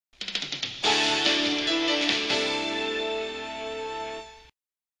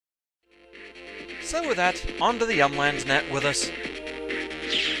So with that, onto the Yumland net with us.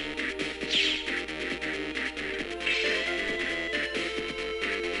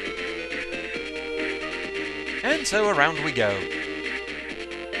 And so around we go.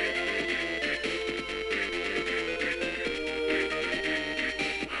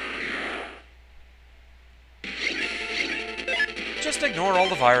 Just ignore all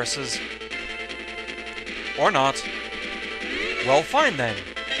the viruses. Or not. Well, fine then.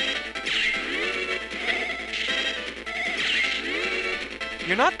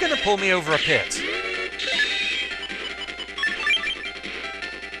 You're not gonna pull me over a pit.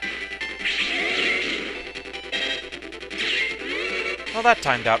 Well, that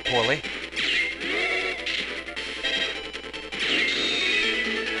timed out poorly.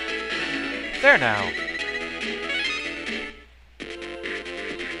 There now.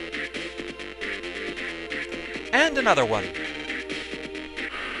 And another one.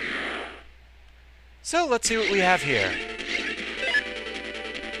 So let's see what we have here.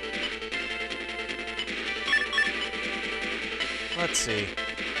 Let's see.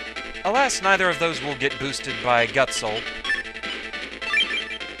 Alas, neither of those will get boosted by Gut Soul.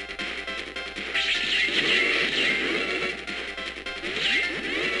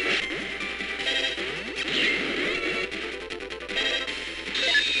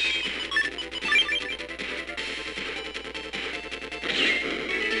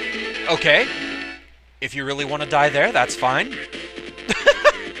 Okay. If you really want to die there, that's fine.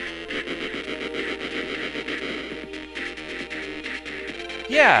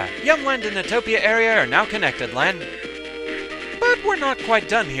 Yeah, Yumland and Netopia area are now connected, Lan. But we're not quite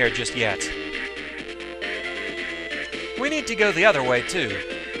done here just yet. We need to go the other way, too.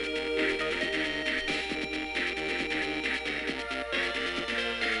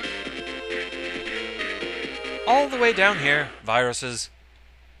 All the way down here, viruses.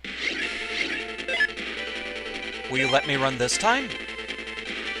 Will you let me run this time?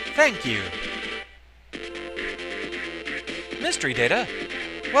 Thank you. Mystery data?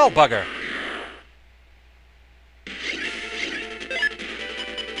 Well, bugger.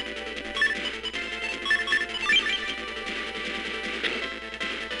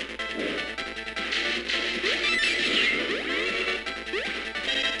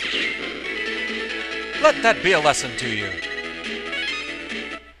 Let that be a lesson to you.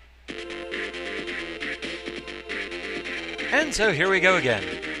 And so here we go again.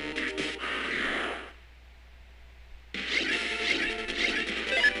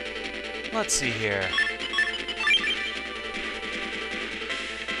 Let's see here.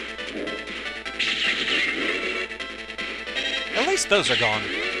 At least those are gone.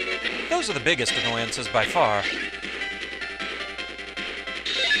 Those are the biggest annoyances by far.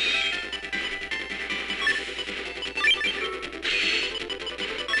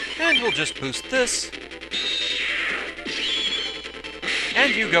 And we'll just boost this.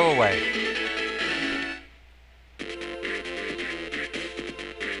 And you go away.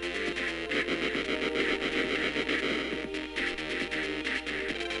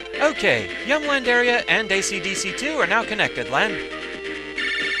 Okay, Yumland area and ACDC2 are now connected, Lan.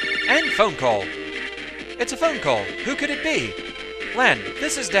 And phone call. It's a phone call. Who could it be? Lan,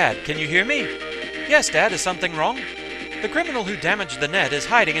 this is Dad. Can you hear me? Yes, Dad. Is something wrong? The criminal who damaged the net is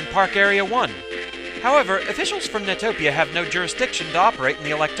hiding in Park Area 1. However, officials from Netopia have no jurisdiction to operate in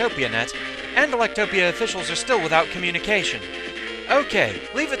the Electopia net, and Electopia officials are still without communication. Okay,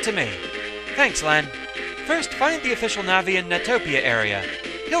 leave it to me. Thanks, Lan. First, find the official Navi in Netopia area.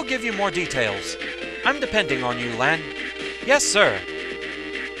 He'll give you more details. I'm depending on you, Lan. Yes, sir.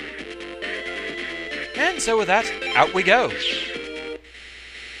 And so with that, out we go.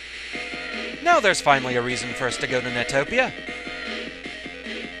 Now there's finally a reason for us to go to Netopia.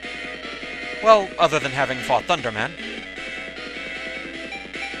 Well, other than having fought Thunderman.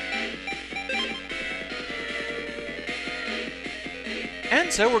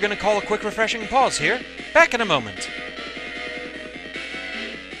 And so we're going to call a quick refreshing pause here. Back in a moment.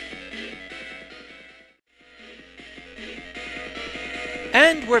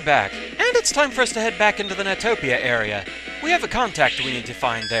 And we're back. And it's time for us to head back into the Netopia area. We have a contact we need to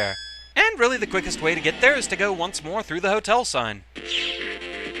find there. And really the quickest way to get there is to go once more through the hotel sign.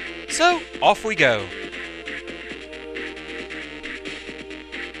 So, off we go.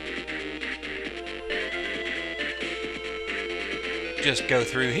 Just go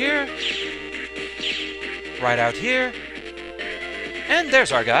through here. Right out here. And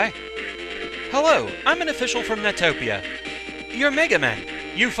there's our guy. Hello, I'm an official from Netopia. You're Megaman.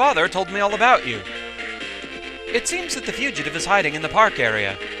 You father told me all about you. It seems that the fugitive is hiding in the park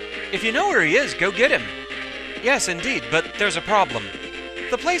area. If you know where he is, go get him. Yes, indeed, but there's a problem.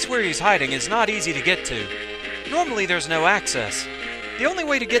 The place where he's hiding is not easy to get to. Normally there's no access. The only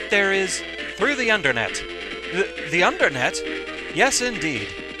way to get there is through the Undernet. The Undernet? Yes, indeed.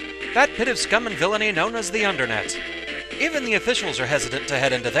 That pit of scum and villainy known as the Undernet. Even the officials are hesitant to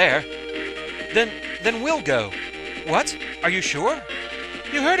head into there. Then we'll go. What? Are you sure?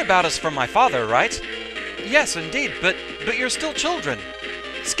 You heard about us from my father, right? Yes, indeed, but you're still children.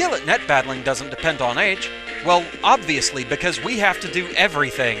 Skill at net battling doesn't depend on age. Well, obviously, because we have to do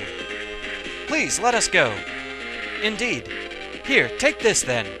everything. Please, let us go. Indeed. Here, take this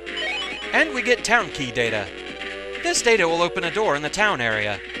then. And we get town key data. This data will open a door in the town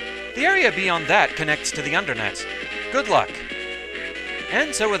area. The area beyond that connects to the Undernet. Good luck.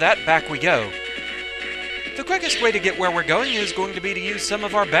 And so with that, back we go. The quickest way to get where we're going is going to be to use some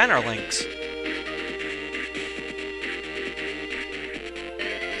of our banner links.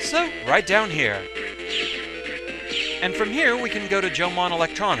 So, right down here. And from here, we can go to Jomon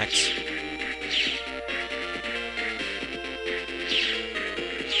Electronics.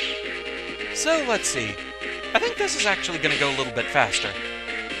 So, let's see. I think this is actually going to go a little bit faster.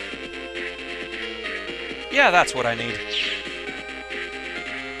 Yeah, that's what I need.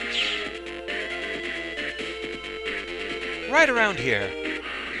 Right around here.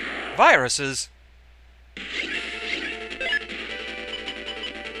 Viruses.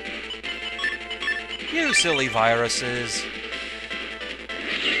 You silly viruses.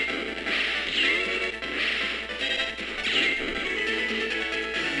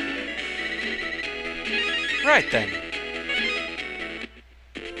 Right then.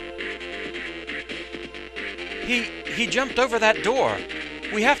 He jumped over that door.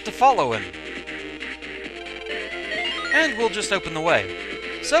 We have to follow him. And we'll just open the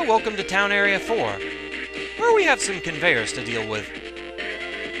way. So welcome to Town Area 4, where we have some conveyors to deal with.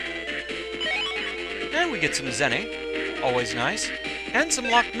 And we get some Zenny, always nice, and some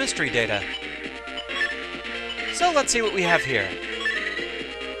locked mystery data. So let's see what we have here.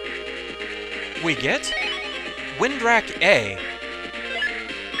 We get Windrak A.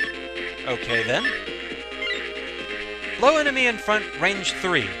 Okay then. Low enemy in front, range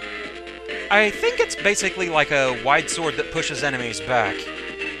 3. I think it's basically like a wide sword that pushes enemies back.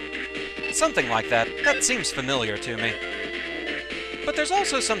 Something like that. That seems familiar to me. But there's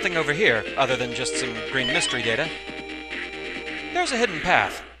also something over here, other than just some green mystery data. There's a hidden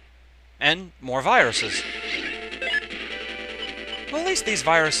path. And more viruses. Well, at least these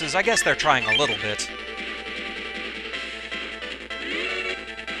viruses, I guess they're trying a little bit.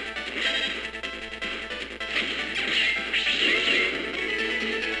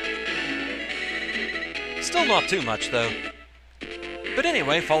 Still not too much, though. But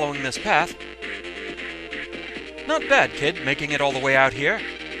anyway, following this path... Not bad, kid, making it all the way out here.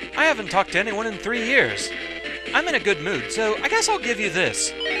 I haven't talked to anyone in 3 years. I'm in a good mood, so I guess I'll give you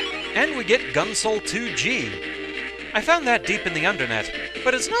this. And we get Gunsoul 2G. I found that deep in the Undernet,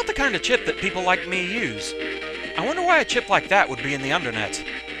 but it's not the kind of chip that people like me use. I wonder why a chip like that would be in the Undernet.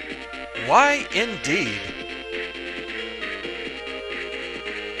 Why, indeed.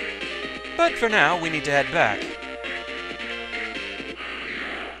 But for now, we need to head back.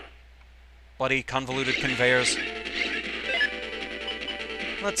 Bloody convoluted conveyors.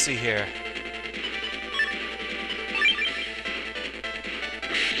 Let's see here.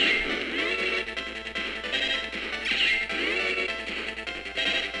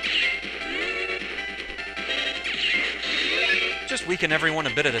 Just weaken everyone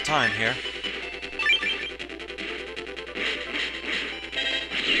a bit at a time here.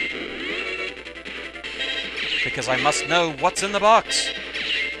 Because I must know what's in the box.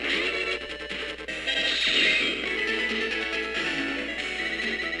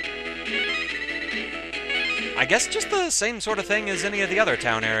 I guess just the same sort of thing as any of the other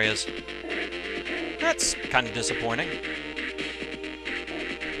town areas. That's kind of disappointing.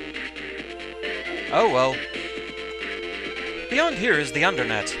 Oh well. Beyond here is the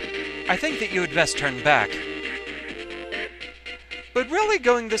Undernet. I think that you had best turn back. But really,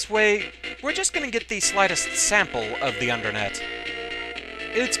 going this way, we're just going to get the slightest sample of the Undernet.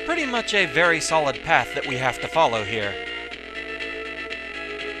 It's pretty much a very solid path that we have to follow here.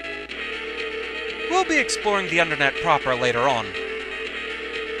 We'll be exploring the Undernet proper later on.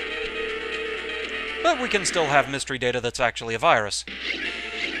 But we can still have mystery data that's actually a virus.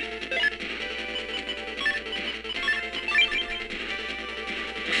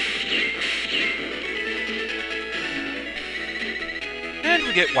 And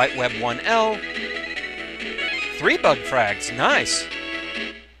we get White Web 1L. 3 bug frags, nice!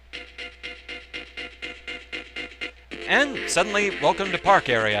 And suddenly, welcome to Park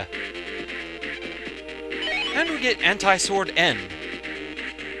Area. And we get Anti-Sword N.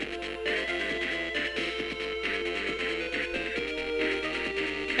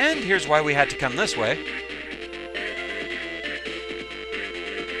 And here's why we had to come this way.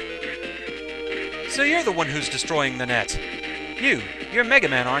 So you're the one who's destroying the net. You're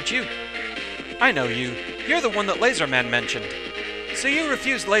Megaman, aren't you? I know you. You're the one that Laserman mentioned. So you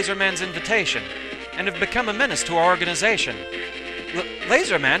refused Laserman's invitation, and have become a menace to our organization.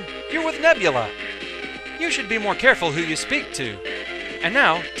 Laserman? You're with Nebula! You should be more careful who you speak to. And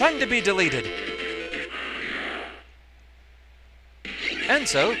now, time to be deleted. And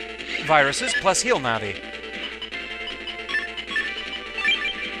so, viruses plus heal Navi.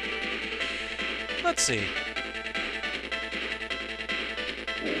 Let's see.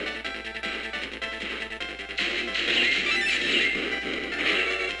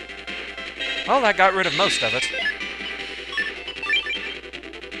 Well, that got rid of most of it.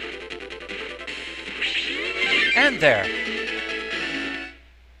 And there.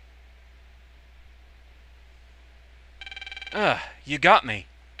 You got me.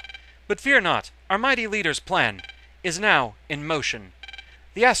 But fear not, our mighty leader's plan is now in motion.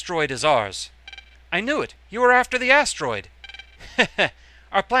 The asteroid is ours. I knew it. You were after the asteroid.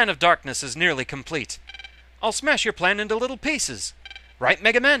 Our plan of darkness is nearly complete. I'll smash your plan into little pieces. Right,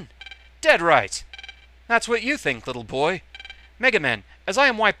 Megaman? Dead right. That's what you think, little boy. Megaman, as I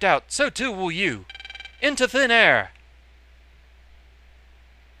am wiped out, so too will you. Into thin air.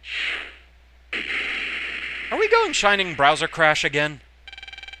 Are we going Shining Browser Crash again?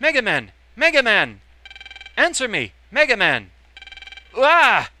 Megaman! Megaman! Answer me! Megaman!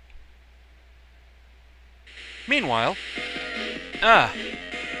 Ah! Meanwhile...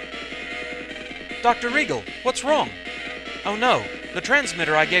 Dr. Regal, what's wrong? Oh no, the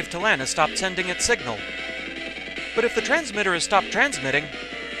transmitter I gave to Lan has stopped sending its signal. But if the transmitter has stopped transmitting,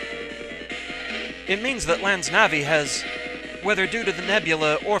 it means that Lan's Navi has, whether due to the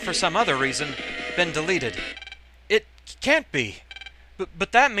nebula or for some other reason, been deleted. It can't be.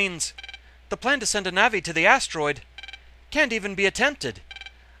 But that means the plan to send a Navi to the asteroid can't even be attempted.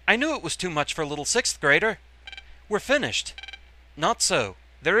 I knew it was too much for a little 6th grader. We're finished. Not so.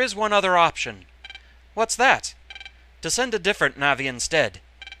 There is one other option. What's that? To send a different Navi instead.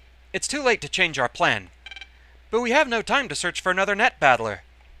 It's too late to change our plan. But we have no time to search for another net battler.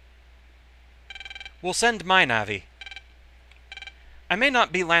 We'll send my Navi. I may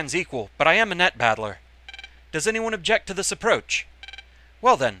not be Lan's equal, but I am a net battler. Does anyone object to this approach?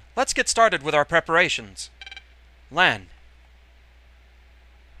 Well then, let's get started with our preparations. Lan.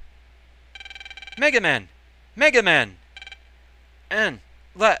 Megaman! Megaman!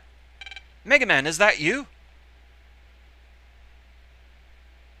 Megaman, is that you?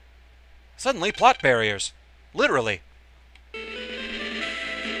 Suddenly, plot barriers. Literally.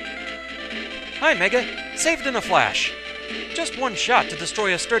 Hi, Mega. Saved in a flash. Just one shot to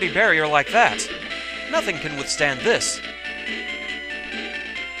destroy a sturdy barrier like that. Nothing can withstand this.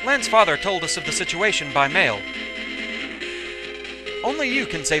 Lan's father told us of the situation by mail. Only you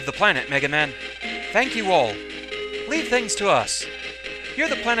can save the planet, Megaman. Thank you all. Leave things to us. You're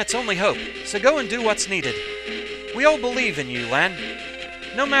the planet's only hope, so go and do what's needed. We all believe in you, Lan.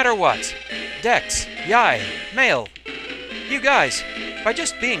 No matter what. Dex, Yai, Mail. You guys, by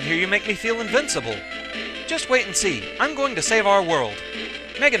just being here you make me feel invincible. Just wait and see. I'm going to save our world.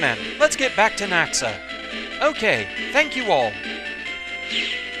 Megaman, let's get back to Naxa. Okay, thank you all.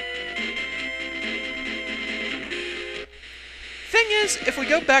 Thing is, if we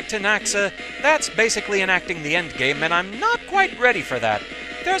go back to Naxa, that's basically enacting the endgame, and I'm not quite ready for that.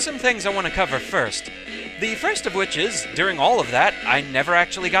 There are some things I want to cover first. The first of which is, during all of that, I never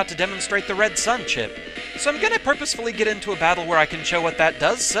actually got to demonstrate the Red Sun chip. So I'm gonna purposefully get into a battle where I can show what that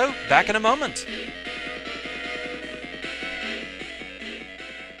does, so back in a moment.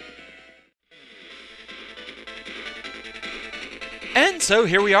 And so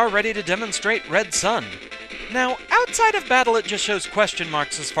here we are ready to demonstrate Red Sun. Now, outside of battle it just shows question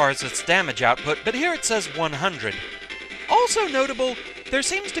marks as far as its damage output, but here it says 100. Also notable, there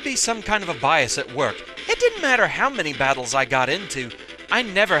seems to be some kind of a bias at work. It didn't matter how many battles I got into, I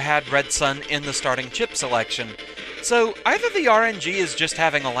never had Red Sun in the starting chip selection. So either the RNG is just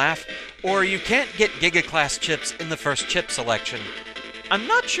having a laugh, or you can't get Giga Class chips in the first chip selection. I'm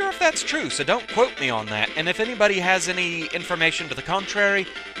not sure if that's true, so don't quote me on that, and if anybody has any information to the contrary,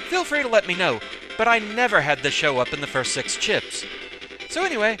 feel free to let me know, but I never had this show up in the first 6 chips. So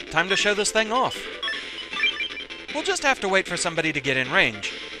anyway, time to show this thing off. We'll just have to wait for somebody to get in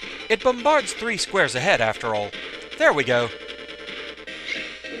range. It bombards 3 squares ahead, after all. There we go.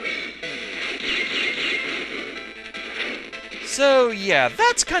 So yeah,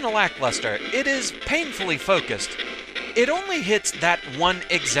 that's kinda lackluster. It is painfully focused. It only hits that one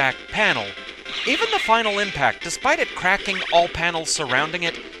exact panel. Even the final impact, despite it cracking all panels surrounding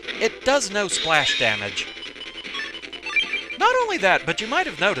it, it does no splash damage. Not only that, but you might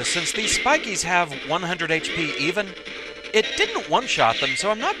have noticed, since these spikies have 100 HP even, it didn't one-shot them, so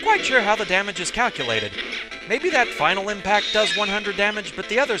I'm not quite sure how the damage is calculated. Maybe that final impact does 100 damage, but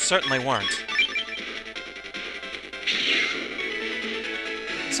the others certainly weren't.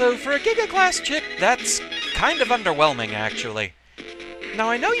 So for a Giga-class chip, that's kind of underwhelming, actually. Now,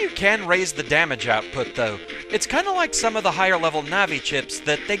 I know you can raise the damage output, though. It's kind of like some of the higher-level Navi chips,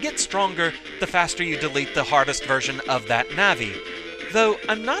 that they get stronger the faster you delete the hardest version of that Navi. Though,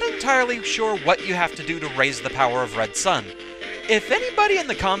 I'm not entirely sure what you have to do to raise the power of Red Sun. If anybody in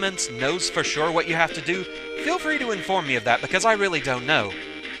the comments knows for sure what you have to do, feel free to inform me of that, because I really don't know.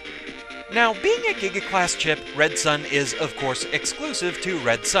 Now, being a Giga-class chip, Red Sun is, of course, exclusive to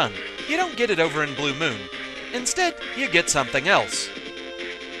Red Sun. You don't get it over in Blue Moon. Instead, you get something else.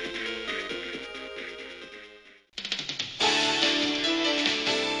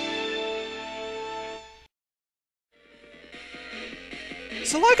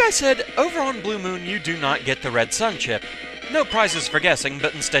 So like I said, over on Blue Moon you do not get the Red Sun chip. No prizes for guessing,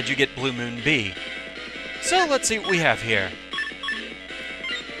 but instead you get Blue Moon B. So let's see what we have here.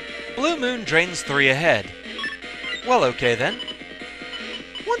 Blue Moon drains 3 ahead. Well, okay then.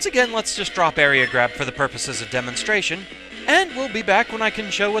 Once again, let's just drop area grab for the purposes of demonstration, and we'll be back when I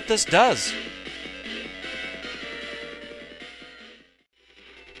can show what this does.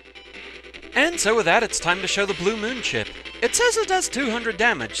 And so with that, it's time to show the Blue Moon chip. It says it does 200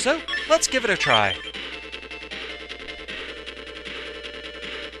 damage, so let's give it a try.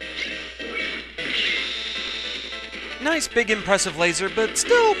 Nice big impressive laser, but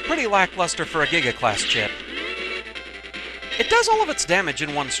still pretty lackluster for a Giga-class chip. It does all of its damage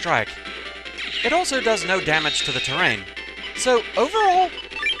in one strike. It also does no damage to the terrain. So overall,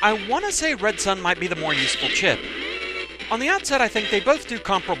 I want to say Red Sun might be the more useful chip. On the outset, I think they both do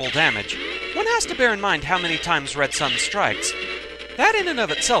comparable damage. One has to bear in mind how many times Red Sun strikes. That in and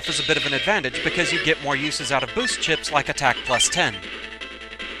of itself is a bit of an advantage because you get more uses out of boost chips like Attack plus 10.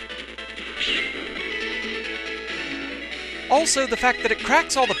 Also, the fact that it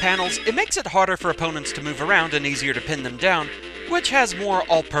cracks all the panels, it makes it harder for opponents to move around and easier to pin them down, which has more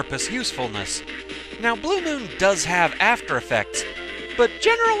all-purpose usefulness. Now, Blue Moon does have after effects, but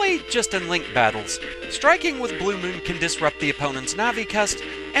generally just in link battles. Striking with Blue Moon can disrupt the opponent's Navi cust,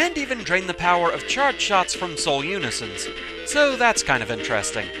 and even drain the power of charge shots from Soul Unisons, so that's kind of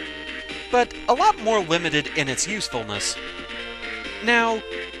interesting. But a lot more limited in its usefulness. Now,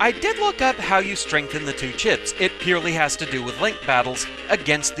 I did look up how you strengthen the two chips. It purely has to do with link battles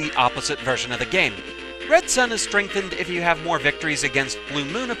against the opposite version of the game. Red Sun is strengthened if you have more victories against Blue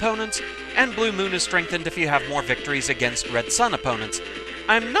Moon opponents, and Blue Moon is strengthened if you have more victories against Red Sun opponents.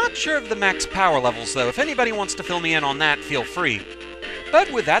 I'm not sure of the max power levels though. If anybody wants to fill me in on that, feel free.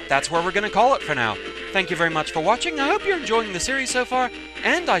 But with that, that's where we're going to call it for now. Thank you very much for watching. I hope you're enjoying the series so far,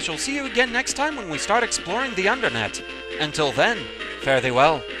 and I shall see you again next time when we start exploring the Undernet. Until then, fare thee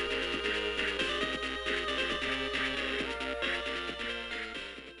well.